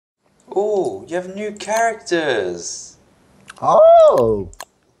Oh, you have new characters. Oh!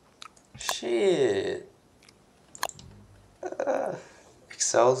 Shit.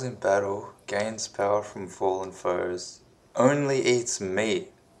 Excels in battle, gains power from fallen foes, only eats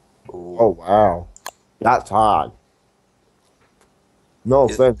meat. Oh, Ooh. wow. That's hard. No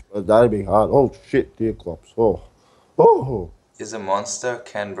Is, offense, but that'd be hard. Oh, shit, dear clops. Oh. Oh! is a monster,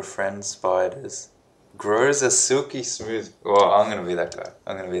 can befriend spiders. Grows a silky smooth. Well, I'm gonna be that guy.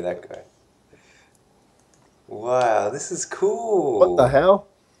 I'm gonna be that guy. Wow, this is What the cool. hell?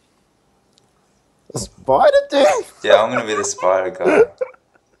 A spider thing? Yeah, I'm gonna be the spider guy.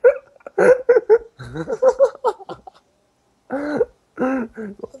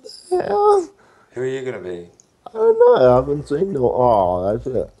 What the hell? Who are you gonna be? I don't know. I haven't seen no. Oh, that's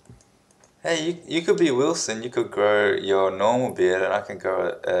it. Hey, you could be Wilson. You could grow your normal beard, and I can grow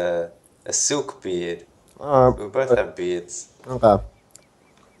a silk beard. We both have beards. Okay.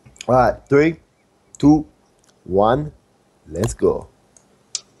 Alright, 3, 2, 1. Let's go.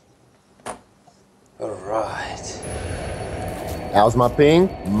 Alright. How's my ping?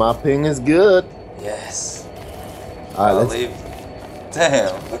 My ping is good. Yes. Alright, I'll let's. leave.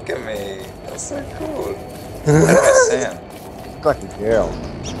 Damn, look at me. That's so cool. Look at Sam. Look like a girl.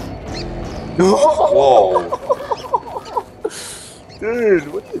 Whoa. Dude,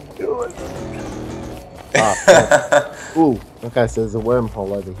 what are you doing? Ah, ooh, okay, so there's a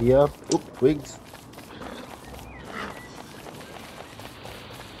wormhole over here. Oop, twigs.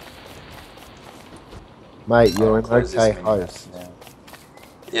 Mate, you're an Close this okay mini host. now.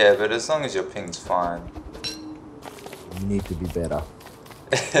 Yeah, but as long as your ping's fine. You need to be better.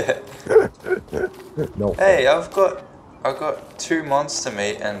 No. Hey, I've got 2 monster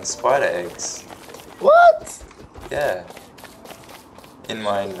meat and spider eggs. What? Yeah. In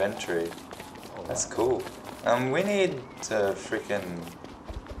my inventory. That's cool. We need to freaking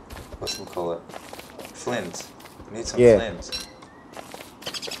call it? Flint. We need some flint.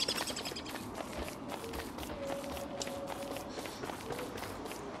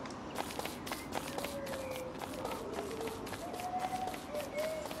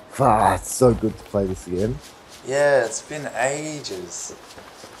 Ah, it's so good to play this again. Yeah, it's been ages.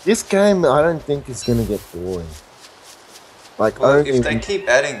 This game, I don't think is gonna get boring. Like, Well, only if they keep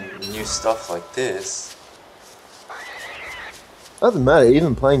adding new stuff like this. doesn't matter.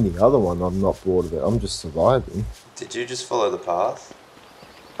 Even playing the other one, I'm not bored of it. I'm just surviving. Did you just follow the path?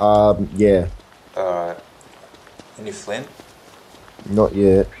 Yeah, Alright. Any flint? not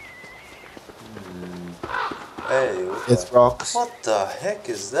yet. Hey, It's rocks. what the heck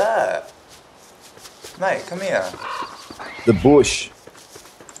is that? Mate, come here. The bush.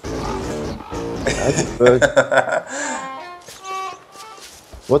 That's a bird.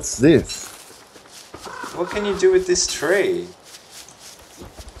 What's this? What can you do with this tree?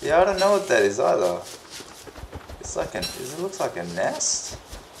 Yeah, I don't know what that is either. It's like it looks like a nest?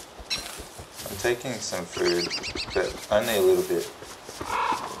 I'm taking some food, but only a little bit.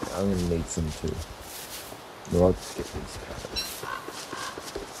 I'm gonna need some too. No, I'll just get these carrots.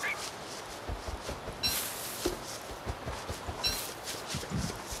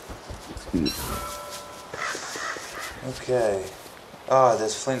 Excuse me. Okay. Ah,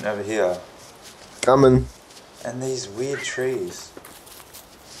 there's flint over here. Coming. And these weird trees.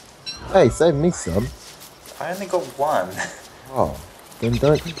 Hey, save me some. I only got one. Oh, then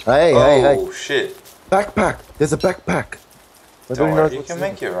don't. Hey, Oh, hey. shit. Backpack. There's a backpack. Don't worry, you can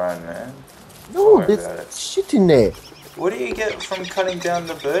make your own, man. No, worry about there's it. shit in there. What do you get from cutting down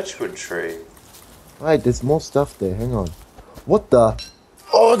the birchwood tree? Wait, there's more stuff there. Hang on. What the?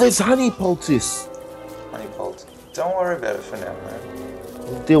 Oh, there's honey poultice. Honey pult. Don't worry about it for now, man.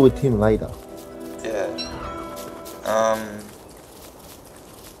 We'll deal with him later. Yeah.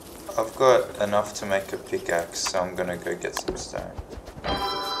 I've got enough to make a pickaxe, so I'm gonna go get some stone.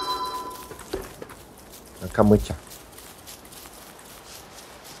 I'll come with you.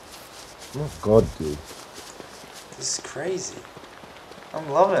 Oh god, dude. This is crazy. I'm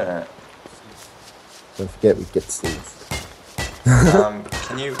loving it. Don't forget we get seeds.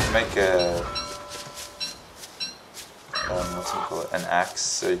 Can you make an axe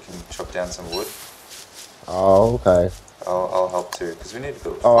so you can chop down some wood? Oh, okay. I'll help too, because we need to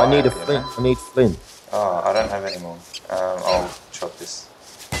build Oh, fire, I need a you know? flint. I need flint. Oh, I don't have any more. I'll chop this.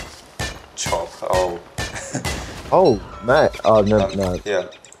 Chop. Oh. Oh, Matt. Oh, no, no. Yeah.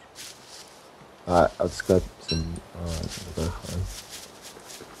 Alright, I've just got some. Alright, go fine.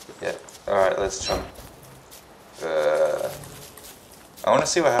 Yeah. Alright, let's chop. I want to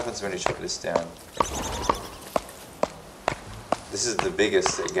see what happens when you chop this down. This is the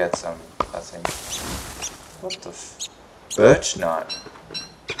biggest it gets, I think. What the f... Birch nut.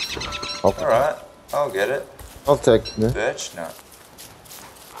 Okay. Alright, I'll get it. I'll take it. Birch nut.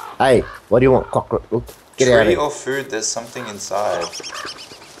 Hey, what do you want, cockroach? Look, get out of Tree here. or food, there's something inside.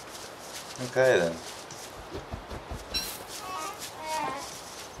 Okay then.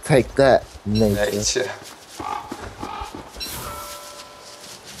 Take that, nature. Nature.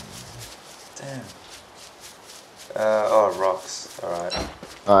 Damn. Oh, rocks. Alright.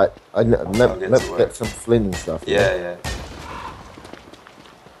 Alright, let's to get work. some flint and stuff. Yeah.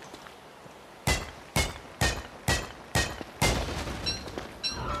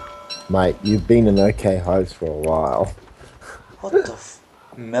 Mate, you've been an okay host for a while. What the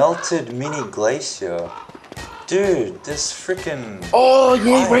melted mini glacier? Dude, this freaking Oh,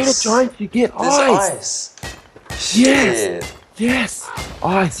 yeah, Raid of ice. Giants, you get There's ice. ice. Yes. Shit. Yes,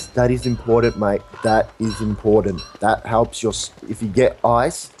 ice. That is important, mate. That is important. That helps your... If you get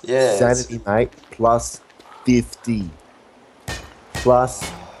ice, Yeah, sanity, mate, plus 50. Plus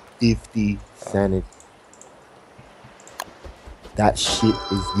 50 sanity. That shit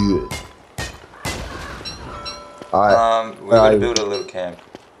is good. Alright. We're gonna build a little camp.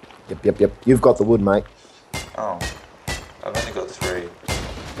 Yep. You've got the wood, mate. Oh, I've only got 3.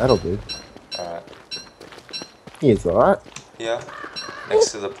 That'll do. Alright. Here's alright. Here,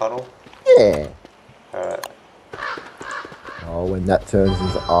 next to the puddle. Yeah. Alright. Oh, when that turns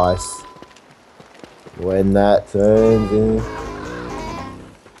into ice. When that turns into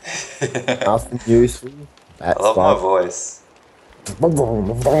nothing useful. That's I love fun. my voice. I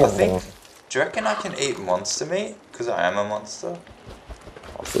think. Do you reckon I can eat monster meat? Because I am a monster.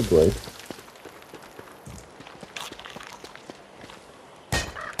 Possibly.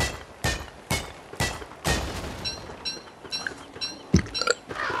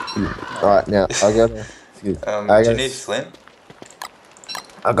 Alright, now I got. Do you need flint?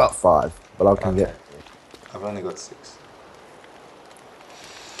 I got 5, but I can get. I've only got 6.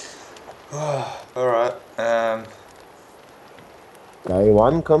 Alright. Day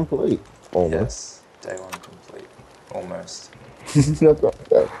 1 complete. Almost. Yes. Day 1 complete. Almost. That's not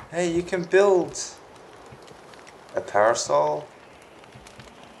bad. Hey, you can build a parasol.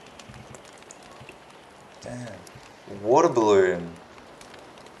 Damn. Water balloon.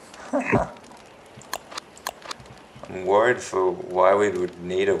 I'm worried for why we would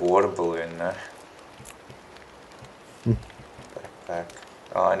need a water balloon though. Backpack.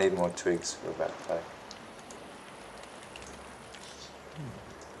 Oh, I need more twigs for a backpack.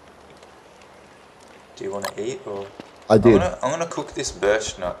 Do you want to eat or? I did. I'm gonna cook this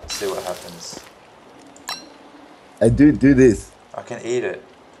birch nut. See what happens. I do this. I can eat it.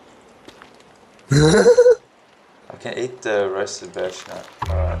 I can eat the roasted birch nut.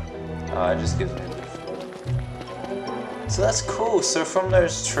 Alright. It just gives me a bit of food. So that's cool. So from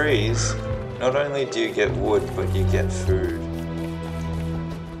those trees, not only do you get wood, but you get food.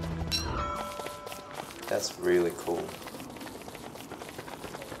 That's really cool.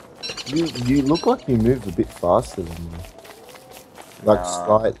 You look like you move a bit faster than me. Like Nah.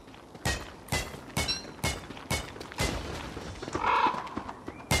 slight.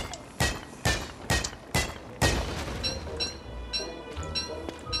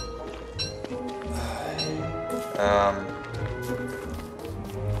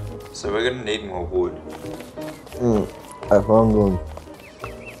 So we're gonna need more wood. I found one.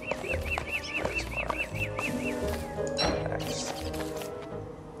 Where's my axe?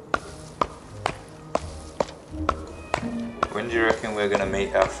 When do you reckon we're gonna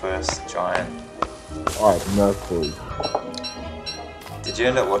meet our first giant? I have no clue. Did you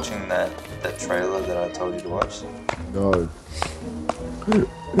end up watching that trailer that I told you to watch? No.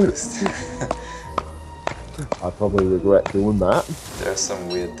 I probably regret doing that. There are some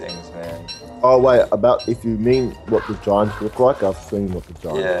weird things, man. Oh wait, about if you mean what the giants look like, I've seen what the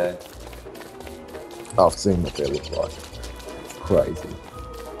giants. Yeah. I've seen what they look like. Crazy.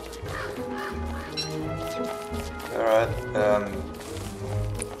 Alright,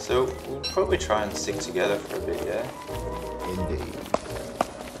 so we'll probably try and stick together for a bit, yeah? Indeed.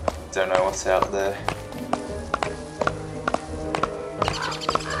 Don't know what's out there.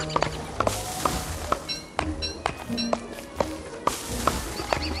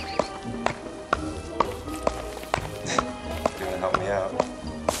 You wanna help me out?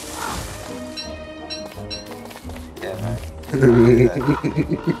 Yeah, mate.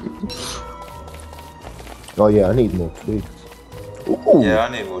 Oh yeah, I need more twigs. Ooh. Yeah, I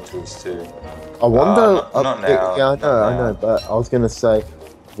need more tools too. I wonder. Not now. Yeah, I not know, now. but I was gonna say,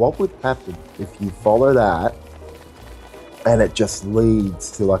 what would happen if you follow that, and it just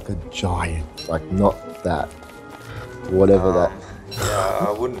leads to like a giant, like not that, whatever that. Yeah,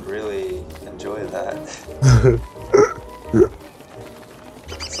 I wouldn't really enjoy that.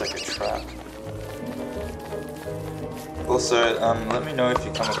 It's like a trap. Also, let me know if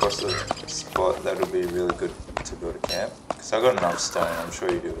you come across a spot that would be really good to build a camp. Because I got enough stone, I'm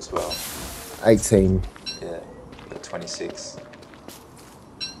sure you do as well. 18. Yeah, got 26.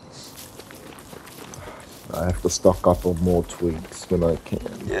 I have to stock up on more twigs when I can.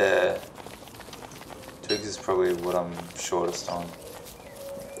 Yeah. Twigs is probably what I'm shortest on.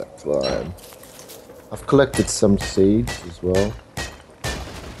 That's what I am. I've collected some seeds as well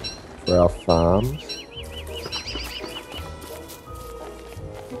for our farms.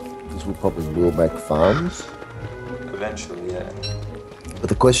 Because we'll probably will make farms. Eventually, yeah. But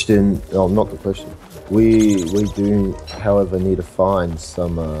the question, oh, not the question. We do, however, need to find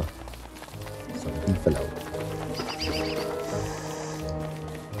some buffalo.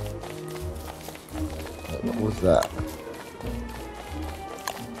 What was that?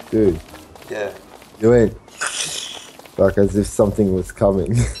 Dude. Yeah. You went like as if something was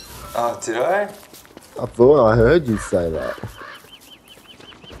coming. Oh, did I? I thought I heard you say that.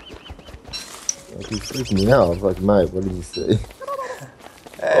 Like he freaked me out. I was like, mate, what did you say?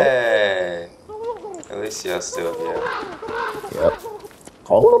 Hey. At least you're still here. Yep.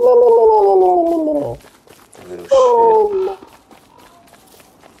 Little shit.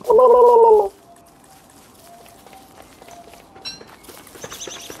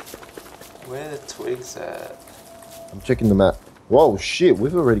 Where are the twigs at? I'm checking the map. Whoa, shit,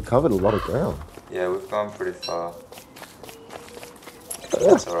 we've already covered a lot of ground. Yeah, we've gone pretty far.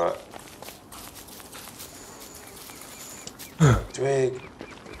 That's alright. Twig.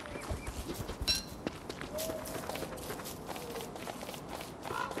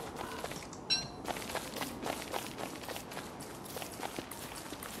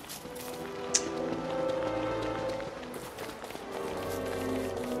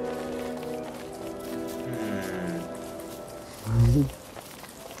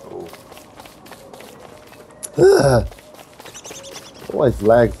 Oh. Always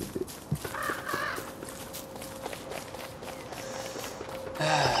lags a bit.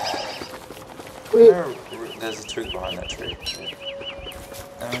 There's a twig behind that tree.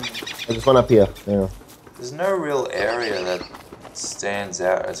 There's one up here. Yeah. There's no real area that stands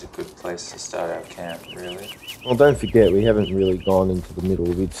out as a good place to start our camp, really. Well, don't forget, we haven't really gone into the middle.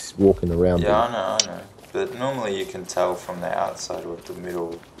 We're just walking around. Yeah, I know. But normally you can tell from the outside what the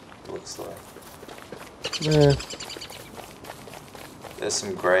middle looks like. Yeah. There's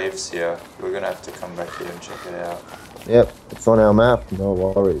some graves here. We're gonna have to come back here and check it out. Yep, it's on our map. No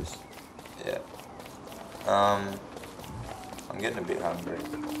worries. Yeah. I'm getting a bit hungry.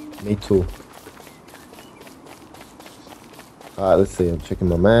 Me too. Alright, let's see. I'm checking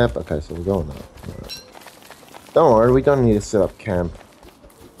my map. Okay, so we're going up. Right. Don't worry, we don't need to set up camp.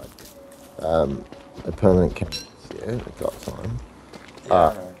 A permanent camp. Yeah, we got time. Yeah,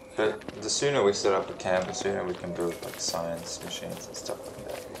 I know. But the sooner we set up a camp, the sooner we can build like science machines and stuff like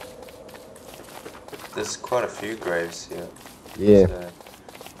that. There's quite a few graves here. Yeah. So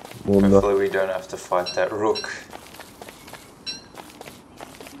Well, hopefully we don't have to fight that rook.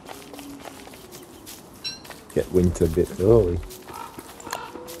 Get winter a bit early.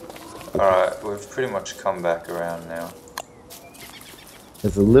 Alright, we've pretty much come back around now.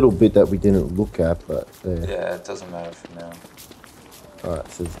 There's a little bit that we didn't look at, but there. Yeah, it doesn't matter for now.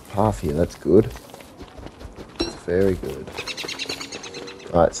 Alright, so there's a path here. That's good. It's very good.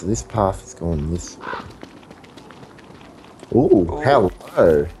 Alright, so this path is going this way. Ooh, hello. What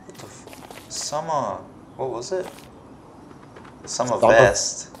the summer. What was it? Summer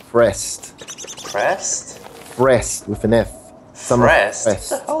vest. Frest. Crest? Frest with an F. Summer Frest?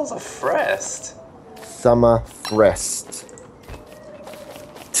 Frest. What the hell's a frest? Summer Frest.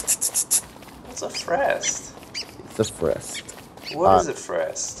 What's a frest? It's a Frest. What is a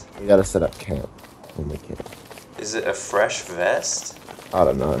frest? We gotta set up camp when we can. Is it a fresh vest? I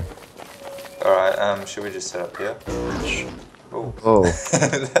don't know. Alright, should we just set up here? Oh.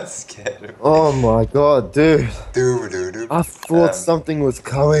 That scared me. Oh my god, dude. Doo-doo-doo. I thought something was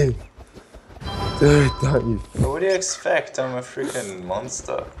coming. Dude, don't you? What do you expect? I'm a freaking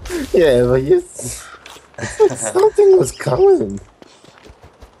monster. Yeah, but you... something was coming.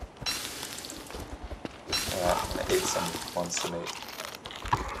 Alright, I'm gonna eat some monster meat.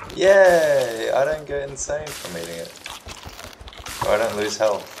 Yay! I don't go insane from eating it. Or I don't lose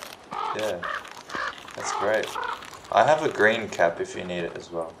health. Yeah. That's great. I have a green cap if you need it as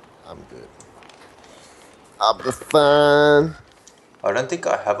well. I'm good. I'll be fine. I don't think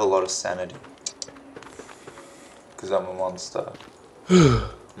I have a lot of sanity. Because I'm a monster.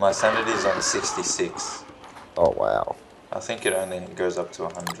 My sanity is on 66. Oh, wow. I think it only goes up to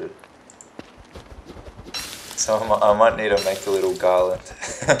 100. So I might need to make a little garland.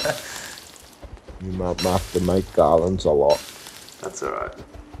 You might have to make garlands a lot. That's alright.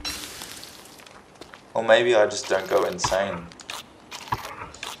 Or maybe I just don't go insane.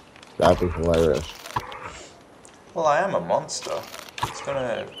 That'd be hilarious. Well, I am a monster. It's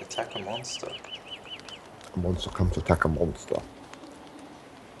gonna attack a monster. A monster comes to attack a monster.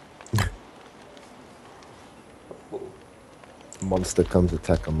 A monster comes to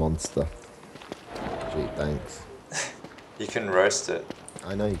attack a monster. Gee, thanks. You can roast it.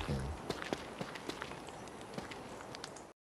 I know you can.